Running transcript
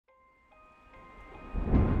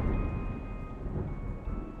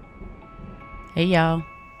Hey y'all,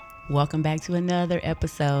 welcome back to another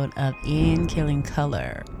episode of In Killing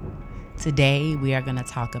Color. Today we are going to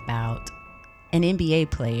talk about an NBA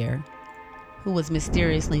player who was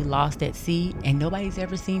mysteriously lost at sea and nobody's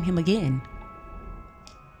ever seen him again.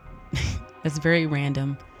 That's very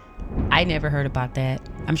random. I never heard about that.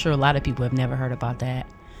 I'm sure a lot of people have never heard about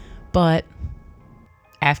that. But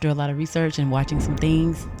after a lot of research and watching some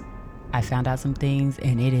things, I found out some things,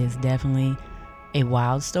 and it is definitely a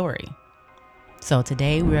wild story. So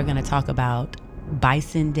today we are going to talk about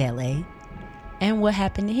Bison Dele and what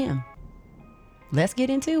happened to him. Let's get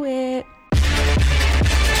into it.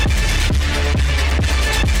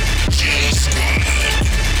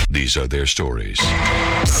 These are their stories.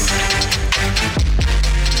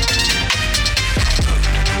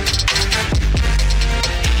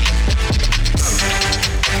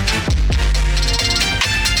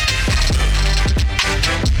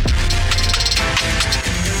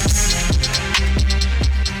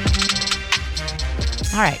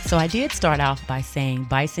 All right, so I did start off by saying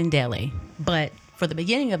Bison Dele, but for the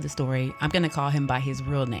beginning of the story, I'm going to call him by his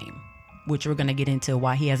real name, which we're going to get into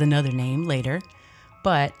why he has another name later.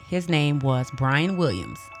 But his name was Brian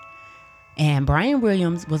Williams. And Brian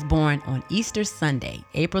Williams was born on Easter Sunday,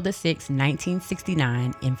 April the 6th,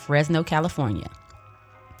 1969 in Fresno, California.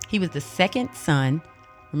 He was the second son,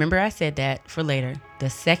 remember I said that for later, the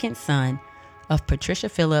second son of Patricia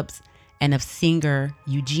Phillips and of singer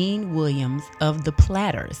Eugene Williams of the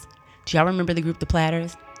Platters. Do y'all remember the group The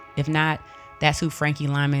Platters? If not, that's who Frankie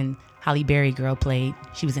Lyman, Holly Berry girl played.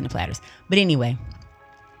 She was in The Platters. But anyway,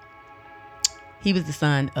 he was the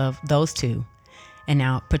son of those two. And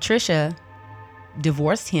now Patricia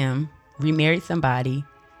divorced him, remarried somebody,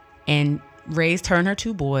 and raised her and her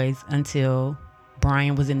two boys until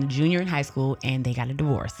Brian was in the junior in high school and they got a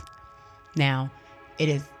divorce. Now, it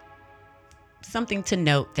is something to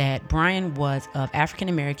note that Brian was of African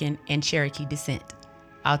American and Cherokee descent.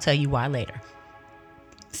 I'll tell you why later.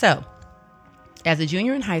 So, as a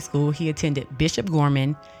junior in high school, he attended Bishop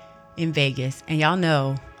Gorman in Vegas. And y'all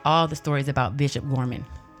know all the stories about Bishop Gorman.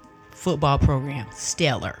 Football program,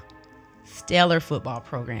 stellar football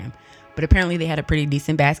program. But apparently they had a pretty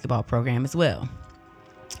decent basketball program as well.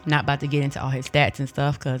 I'm not about to get into all his stats and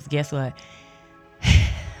stuff because guess what? We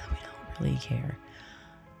don't really care.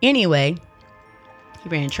 Anyway, he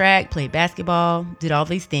ran track, played basketball, did all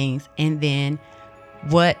these things. And then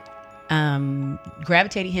what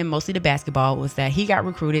gravitated him mostly to basketball was that he got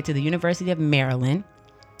recruited to the University of Maryland.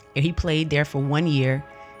 And he played there for 1 year.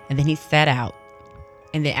 And then he sat out.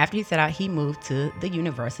 And then after he sat out, he moved to the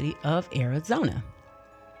University of Arizona.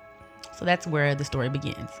 So that's where the story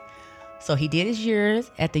begins. So he did his years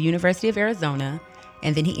at the University of Arizona.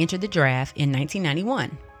 And then he entered the draft in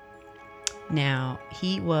 1991. Now,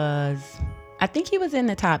 I think he was in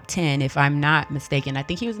the top 10, if I'm not mistaken. I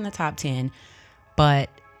think he was in the top 10, but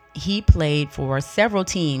he played for several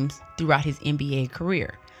teams throughout his NBA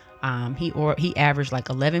career. He averaged like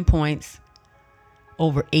 11 points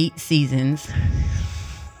over 8 seasons,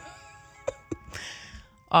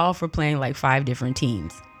 all for playing like 5 different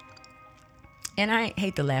teams. And I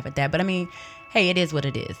hate to laugh at that, but I mean, hey, it is what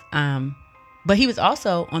it is. But he was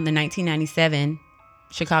also on the 1997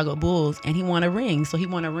 Chicago Bulls, and he won a ring. So he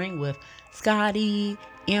won a ring with Scotty,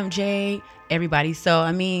 MJ, everybody. So,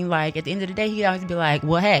 I mean, like, at the end of the day, he'd always be like,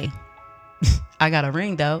 well, hey, I got a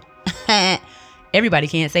ring, though. Everybody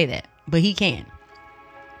can't say that, but he can.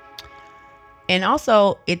 And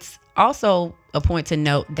also, it's also a point to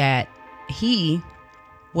note that he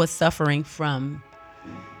was suffering from,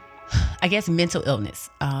 I guess, mental illness.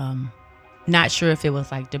 Not sure if it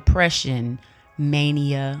was like depression,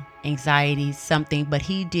 mania, anxiety, something, but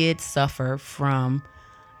he did suffer from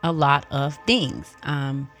a lot of things.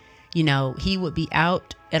 He would be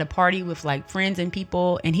out at a party with like friends and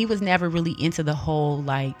people, and he was never really into the whole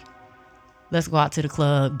like, let's go out to the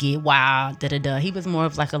club, get wild, He was more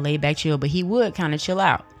of like a laid back chill, but he would kind of chill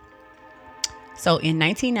out. So in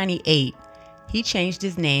 1998, he changed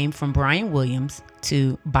his name from Brian Williams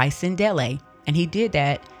to Bison Dele, and he did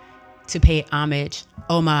that to pay homage,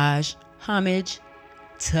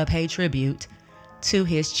 to pay tribute to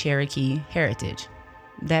his Cherokee heritage.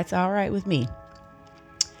 That's all right with me.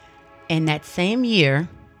 And that same year,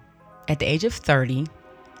 at the age of 30,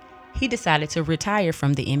 he decided to retire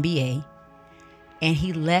from the NBA, and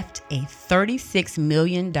he left a $36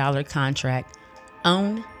 million contract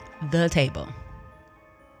on the table.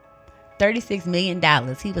 $36 million.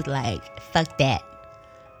 He was like, fuck that.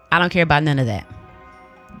 I don't care about none of that.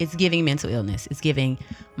 It's giving mental illness. It's giving,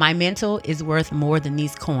 my mental is worth more than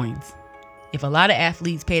these coins. If a lot of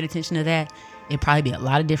athletes paid attention to that, it'd probably be a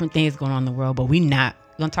lot of different things going on in the world, but we not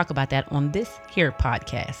We're going to talk about that on this here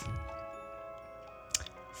podcast.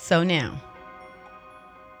 So now,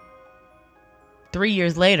 3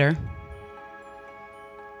 years later,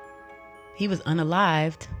 he was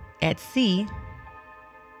unalived at sea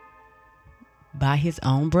by his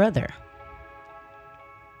own brother.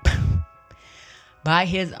 By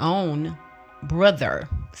his own brother.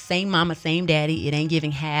 Same mama, same daddy. It ain't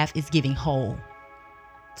giving half, it's giving whole.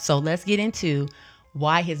 So let's get into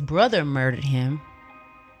why his brother murdered him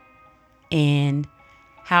and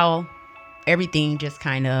how everything just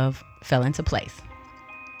kind of fell into place.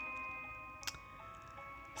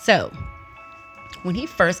 So when he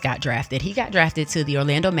first got drafted, he got drafted to the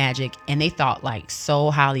Orlando Magic, and they thought like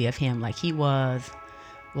so highly of him. Like he was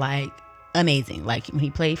like amazing. Like when he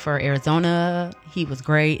played for Arizona, he was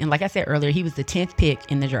great. And like I said earlier, he was the 10th pick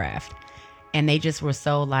in the draft. And they just were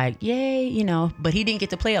so like, yay, you know, but he didn't get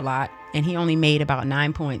to play a lot. And he only made about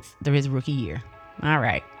 9 points through his rookie year. All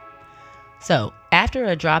right. So after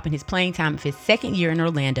a drop in his playing time of his second year in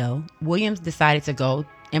Orlando, Williams decided to go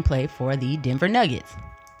and play for the Denver Nuggets.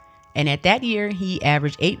 And at that year, he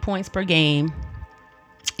averaged 8 points per game.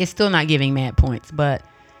 It's still not giving mad points, but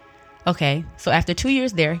okay. So after 2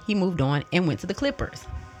 years there, he moved on and went to the Clippers.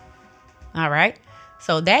 All right.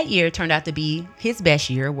 So that year turned out to be his best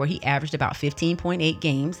year, where he averaged about 15.8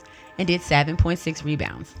 games and did 7.6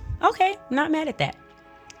 rebounds. Okay, not mad at that.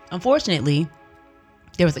 Unfortunately,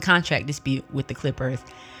 there was a contract dispute with the Clippers,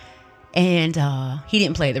 and he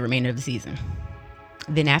didn't play the remainder of the season.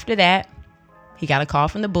 Then after that, he got a call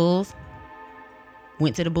from the Bulls,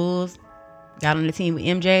 went to the Bulls, got on the team with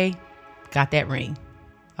MJ, got that ring.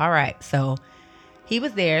 All right, so he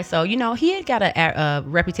was there. So, you know, he had got a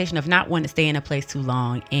reputation of not wanting to stay in a place too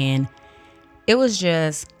long. And it was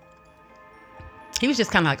just, he was just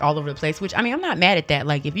kind of like all over the place, which, I mean, I'm not mad at that.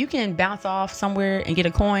 Like, if you can bounce off somewhere and get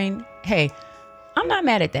a coin, hey, I'm not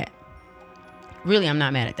mad at that. Really, I'm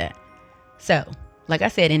not mad at that. So, like I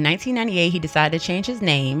said, in 1998, he decided to change his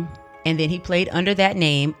name. And then he played under that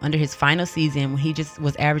name under his final season, when he just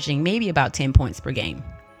was averaging maybe about 10 points per game.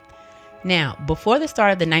 Now, before the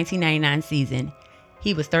start of the 1999 season,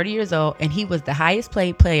 he was 30 years old, and he was the highest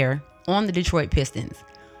paid player on the Detroit Pistons.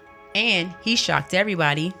 And he shocked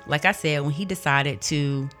everybody. Like I said, when he decided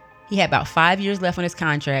he had about 5 years left on his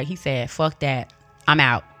contract. He said, fuck that, I'm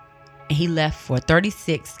out. And he left for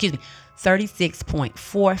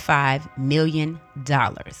 $36.45 million.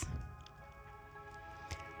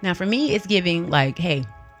 Now, for me, it's giving like, hey,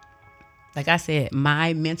 like I said,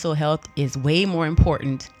 my mental health is way more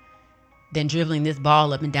important than dribbling this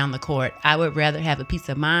ball up and down the court. I would rather have a peace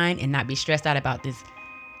of mind and not be stressed out about this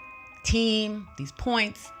team, these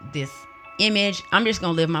points, this image. I'm just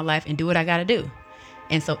going to live my life and do what I got to do.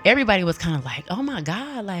 And so everybody was kind of like, oh my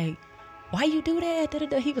God, like, why you do that?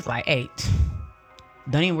 Da-da-da. He was like, hey,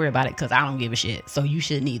 don't even worry about it, because I don't give a shit. So you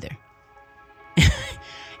shouldn't either.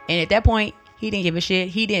 And at that point, he didn't give a shit.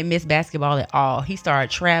 He didn't miss basketball at all. He started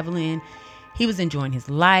traveling. He was enjoying his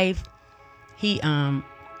life. He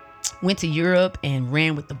went to Europe and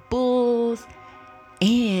ran with the Bulls.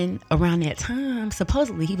 And around that time,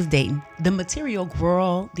 supposedly he was dating the material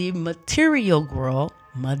girl,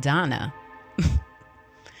 Madonna.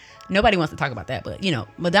 Nobody wants to talk about that, but you know,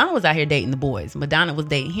 Madonna was out here dating the boys. Madonna was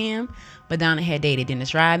dating him. Madonna had dated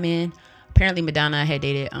Dennis Rodman. Apparently Madonna had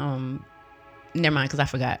dated, never mind, because I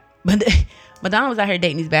forgot. But Madonna was out here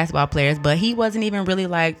dating these basketball players, but he wasn't even really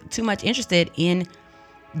like too much interested in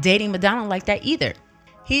dating Madonna like that either.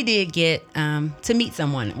 He did get to meet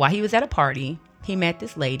someone while he was at a party. He met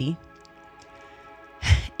this lady,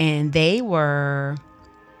 and they were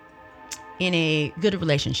in a good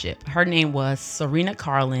relationship. Her name was Serena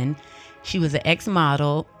Carlin. She was an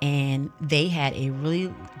ex-model, and they had a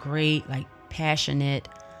really great, like, passionate,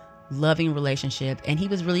 loving relationship, and he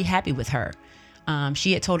was really happy with her.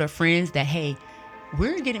 She had told her friends that, hey,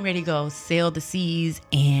 we're getting ready to go sail the seas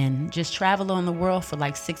and just travel on the world for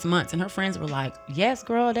like 6 months. And her friends were like, yes,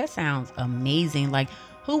 girl, that sounds amazing. Like,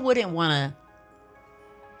 who wouldn't want to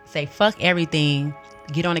say, fuck everything,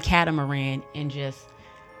 get on a catamaran and just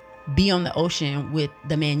be on the ocean with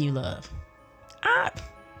the man you love?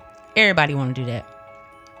 Everybody want to do that.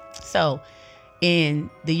 So in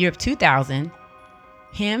the year of 2000,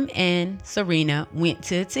 him and Serena went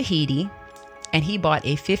to Tahiti, and he bought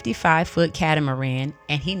a 55-foot catamaran,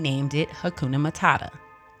 and he named it Hakuna Matata.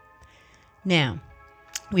 Now,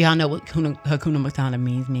 we all know what Hakuna Matata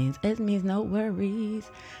means. It means no worries.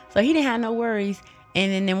 So he didn't have no worries.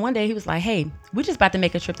 And then one day he was like, hey, we're just about to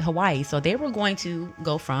make a trip to Hawaii. So they were going to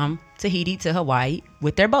go from Tahiti to Hawaii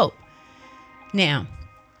with their boat. Now,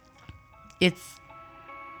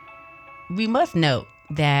 we must note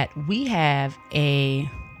that we have a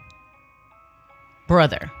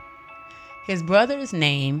brother. His brother's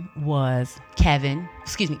name is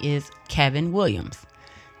Kevin Williams.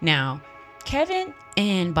 Now, Kevin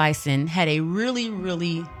and Bison had a really,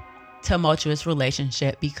 really tumultuous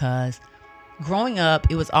relationship because growing up,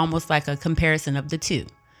 it was almost like a comparison of the two.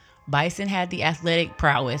 Bison had the athletic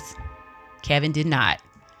prowess. Kevin did not.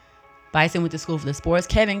 Bison went to school for the sports.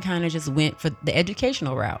 Kevin kind of just went for the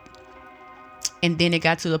educational route. And then it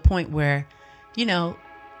got to the point where,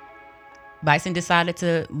 Bison decided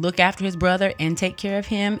to look after his brother and take care of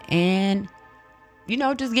him and,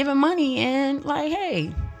 just give him money and like,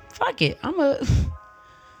 hey, fuck it.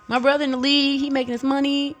 My brother in the league, he making his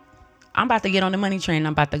money. I'm about to get on the money train.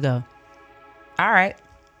 I'm about to go. All right.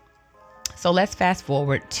 So let's fast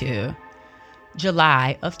forward to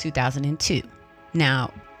July of 2002.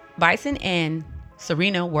 Now, Bison and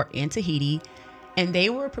Serena were in Tahiti and they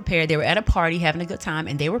were prepared. They were at a party having a good time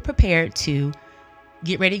and they were prepared to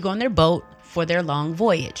get ready to go on their boat for their long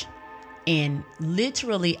voyage. And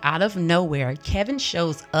literally out of nowhere, Kevin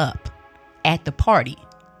shows up at the party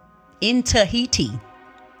in Tahiti.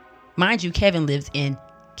 Mind you, Kevin lives in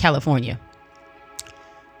California.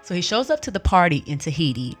 So he shows up to the party in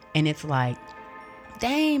Tahiti and it's like,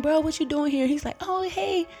 dang, bro, what you doing here? He's like, oh,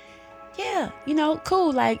 hey, yeah,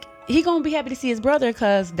 cool. Like, he gonna be happy to see his brother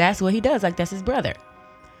because that's what he does. Like, that's his brother.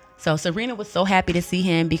 So Serena was so happy to see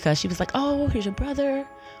him because she was like, oh, here's your brother.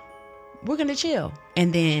 We're going to chill.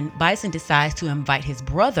 And then Bison decides to invite his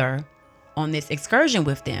brother on this excursion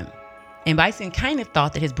with them. And Bison kind of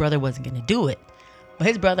thought that his brother wasn't going to do it. But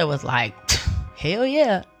his brother was like, hell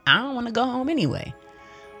yeah, I don't want to go home anyway.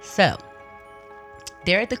 So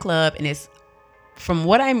they're at the club and it's from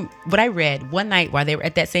what I read one night while they were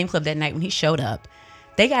at that same club that night when he showed up,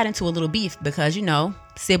 they got into a little beef because,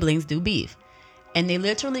 siblings do beef. And they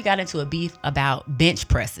literally got into a beef about bench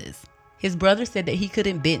presses. His brother said that he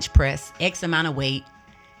couldn't bench press X amount of weight.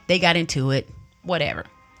 They got into it, whatever.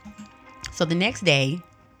 So the next day,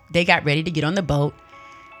 they got ready to get on the boat.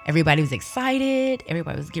 Everybody was excited.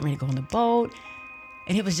 Everybody was getting ready to go on the boat.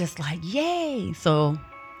 And it was just like, yay. So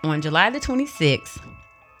on July 6th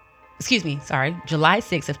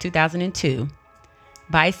of 2002,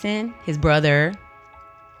 Bison, his brother,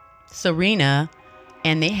 Serena,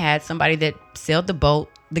 and they had somebody that sailed the boat,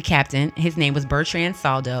 the captain. His name was Bertrand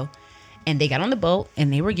Saldo. And they got on the boat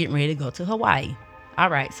and they were getting ready to go to Hawaii. All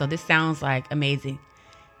right, so this sounds like amazing.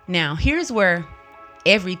 Now, here's where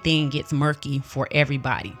everything gets murky for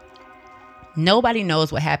everybody. Nobody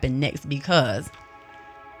knows what happened next because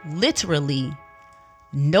literally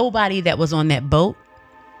nobody that was on that boat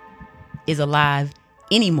is alive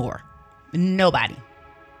anymore. Nobody.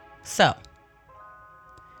 So,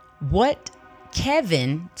 what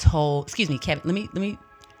Kevin changed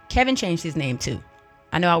his name too.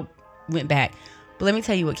 I know I went back, but let me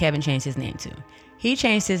tell you what Kevin changed his name to. He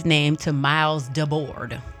changed his name to Miles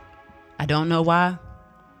DeBoard. I don't know why,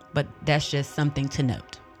 but that's just something to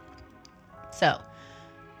note. So,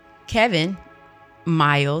 Kevin,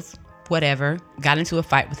 Miles, whatever, got into a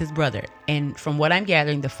fight with his brother. And from what I'm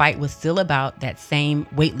gathering, the fight was still about that same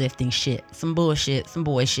weightlifting shit, some bullshit, some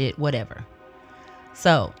boy shit, whatever.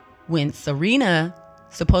 So, when Serena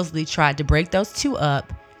supposedly tried to break those two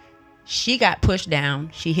up, she got pushed down,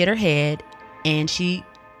 she hit her head, and she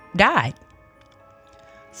died.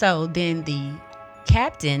 So then the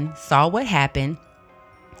captain saw what happened.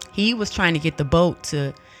 He was trying to get the boat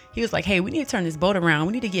he was like, hey, we need to turn this boat around.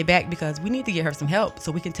 We need to get back because we need to get her some help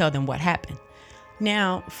so we can tell them what happened.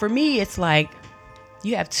 Now, for me, it's like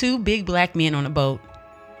you have two big black men on a boat,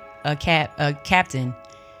 a captain,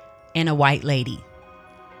 and a white lady.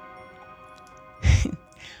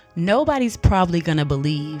 Nobody's probably going to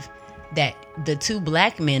believe that the two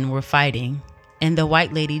black men were fighting and the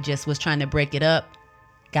white lady just was trying to break it up,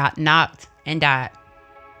 got knocked, and died.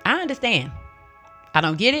 I understand. I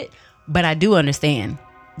don't get it, but I do understand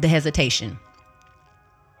the hesitation.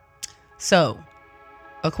 So,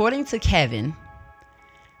 according to Kevin,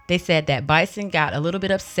 they said that Bison got a little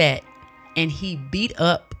bit upset and he beat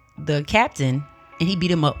up the captain and he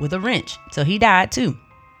beat him up with a wrench. So he died too.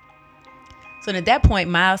 So at that point,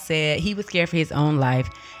 Miles said he was scared for his own life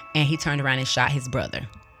and he turned around and shot his brother.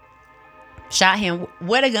 Shot him.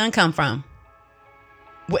 Where'd the gun come from?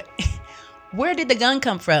 Where did the gun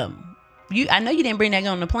come from? I know you didn't bring that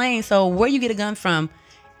gun on the plane, so where you get a gun from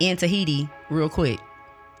in Tahiti real quick?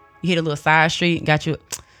 You hit a little side street, got you.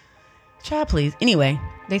 Child, please. Anyway,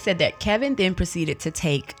 they said that Kevin then proceeded to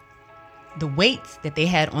take the weights that they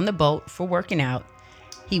had on the boat for working out.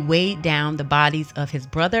 He weighed down the bodies of his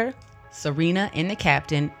brother, Serena, and the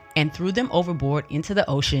captain and threw them overboard into the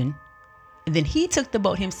ocean And then he took the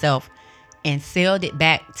boat himself and sailed it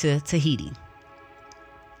back to Tahiti.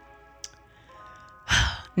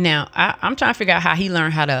 Now, I'm trying to figure out how he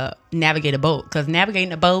learned how to navigate a boat, because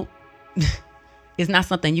navigating a boat is not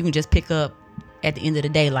something you can just pick up at the end of the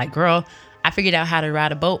day. Like, girl, I figured out how to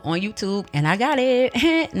ride a boat on YouTube and I got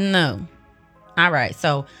it. No. All right.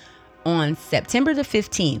 So on September the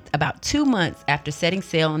 15th, about 2 months after setting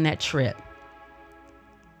sail on that trip,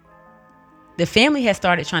 the family had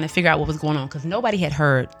started trying to figure out what was going on, because nobody had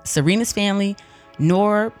heard. Serena's family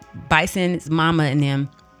nor Bison's mama and them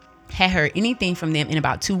had heard anything from them in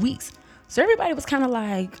about 2 weeks. So everybody was kind of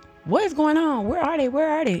like, what is going on? Where are they? Where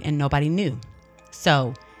are they? And nobody knew.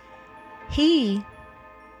 So he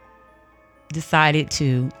decided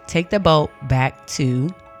to take the boat back to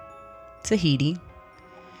Tahiti.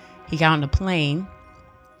 He got on the plane,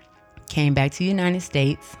 came back to the United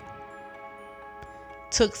States,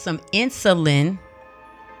 took some insulin,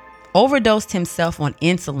 overdosed himself on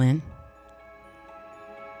insulin,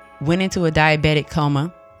 went into a diabetic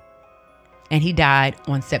coma, and he died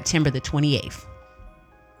on September the 28th.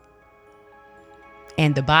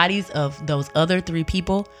 And the bodies of those other 3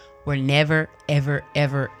 people were never, ever,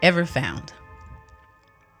 ever, ever found.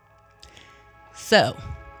 So,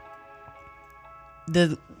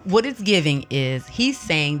 what it's giving is he's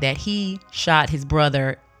saying that he shot his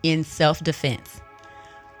brother in self-defense.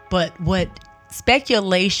 But what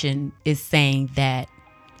speculation is saying that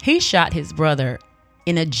he shot his brother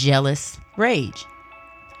in a jealous rage.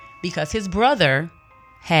 Because his brother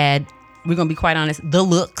had, we're going to be quite honest, the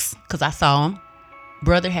looks, because I saw him.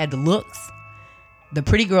 Brother had the looks, the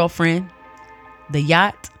pretty girlfriend, the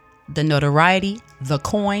yacht, the notoriety, the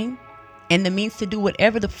coin, and the means to do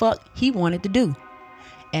whatever the fuck he wanted to do.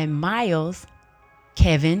 And Miles,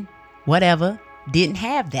 Kevin, whatever, didn't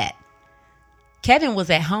have that. Kevin was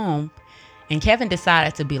at home, and Kevin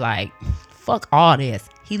decided to be like, fuck all this.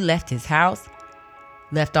 He left his house,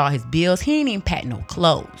 left all his bills. He ain't even packed no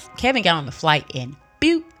clothes. Kevin got on the flight and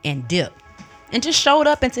and dipped. And just showed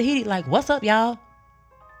up in Tahiti like, what's up, y'all?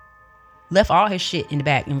 Left all his shit in the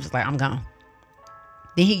back and was like, I'm gone.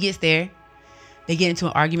 Then he gets there. They get into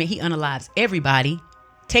an argument. He unalives everybody,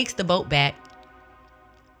 takes the boat back,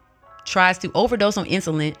 tries to overdose on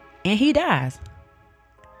insulin, and he dies.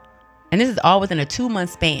 And this is all within a 2-month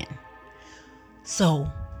span.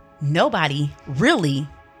 So nobody really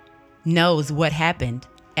knows what happened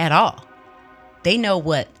at all. They know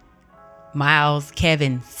what Miles,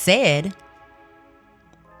 Kevin said,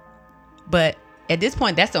 but at this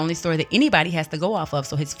point, that's the only story that anybody has to go off of.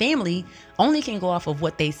 So his family only can go off of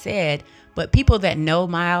what they said, but people that know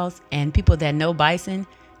Miles and people that know Bison,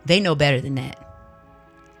 they know better than that.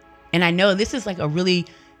 And I know this is like a really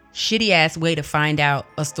shitty ass way to find out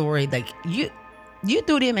a story. Like you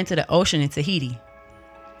threw them into the ocean in Tahiti.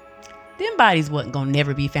 Them bodies wasn't gonna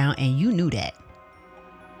never be found, and you knew that.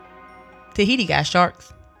 Tahiti got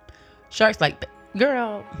sharks. Sharks like,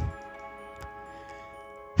 girl,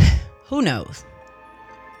 who knows?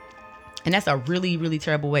 And that's a really, really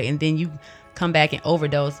terrible way. And then you come back and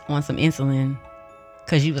overdose on some insulin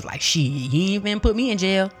because you was like, shit, you ain't even put me in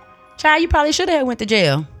jail. Child, you probably should have went to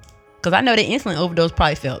jail, because I know that insulin overdose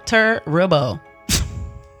probably felt terrible.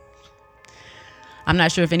 I'm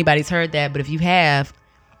not sure if anybody's heard that, but if you have,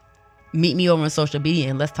 meet me over on social media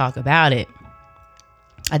and let's talk about it.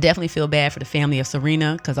 I definitely feel bad for the family of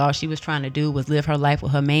Serena, because all she was trying to do was live her life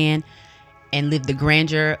with her man and live the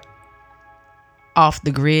grandeur off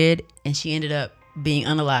the grid, and she ended up being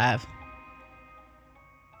unalive.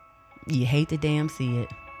 You hate to damn see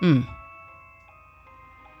it.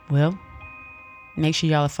 Well, make sure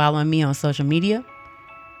y'all are following me on social media,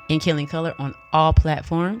 In Killing Color on all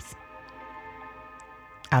platforms.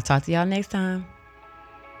 I'll talk to y'all next time.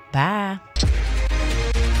 Bye.